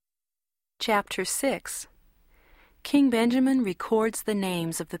Chapter 6. King Benjamin records the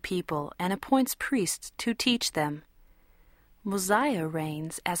names of the people and appoints priests to teach them. Mosiah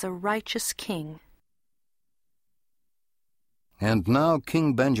reigns as a righteous king. And now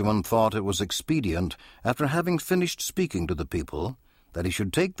King Benjamin thought it was expedient, after having finished speaking to the people, that he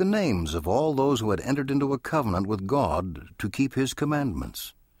should take the names of all those who had entered into a covenant with God to keep his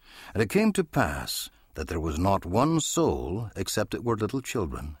commandments. And it came to pass that there was not one soul, except it were little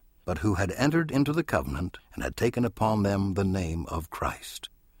children, but who had entered into the covenant, and had taken upon them the name of Christ.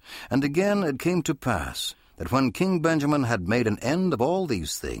 And again it came to pass that when King Benjamin had made an end of all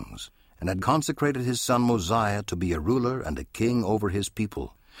these things, and had consecrated his son Mosiah to be a ruler and a king over his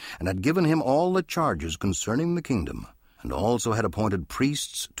people, and had given him all the charges concerning the kingdom, and also had appointed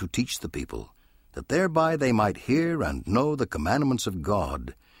priests to teach the people, that thereby they might hear and know the commandments of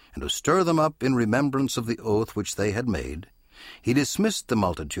God, and to stir them up in remembrance of the oath which they had made, he dismissed the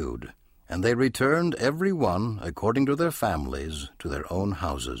multitude, and they returned every one, according to their families, to their own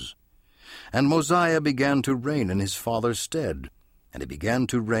houses. And Mosiah began to reign in his father's stead, and he began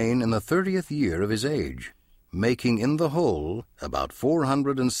to reign in the 30th year of his age, making in the whole about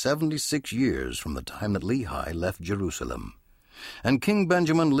 476 years from the time that Lehi left Jerusalem. And King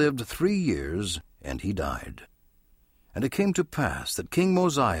Benjamin lived 3 years, and he died. And it came to pass that King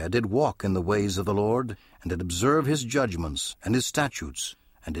Mosiah did walk in the ways of the Lord, and did observe his judgments and his statutes,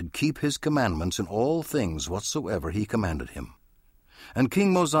 and did keep his commandments in all things whatsoever he commanded him. And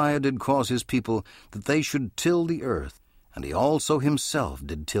King Mosiah did cause his people that they should till the earth, and he also himself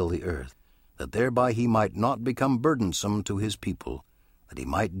did till the earth, that thereby he might not become burdensome to his people, that he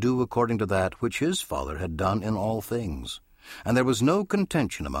might do according to that which his father had done in all things. And there was no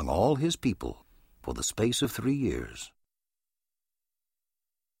contention among all his people for the space of 3 years.